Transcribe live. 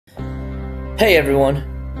Hey everyone,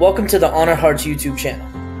 welcome to the Honor Hearts YouTube channel.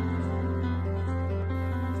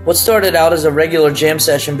 What started out as a regular jam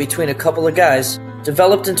session between a couple of guys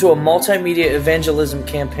developed into a multimedia evangelism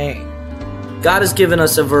campaign. God has given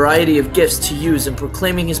us a variety of gifts to use in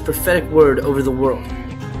proclaiming His prophetic word over the world.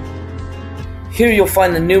 Here you'll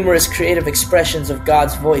find the numerous creative expressions of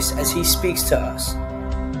God's voice as He speaks to us.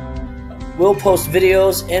 We'll post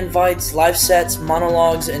videos, invites, live sets,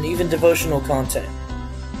 monologues, and even devotional content.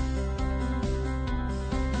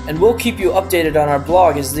 And we'll keep you updated on our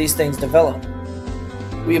blog as these things develop.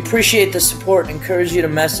 We appreciate the support and encourage you to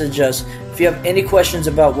message us if you have any questions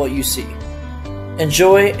about what you see.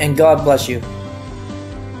 Enjoy, and God bless you.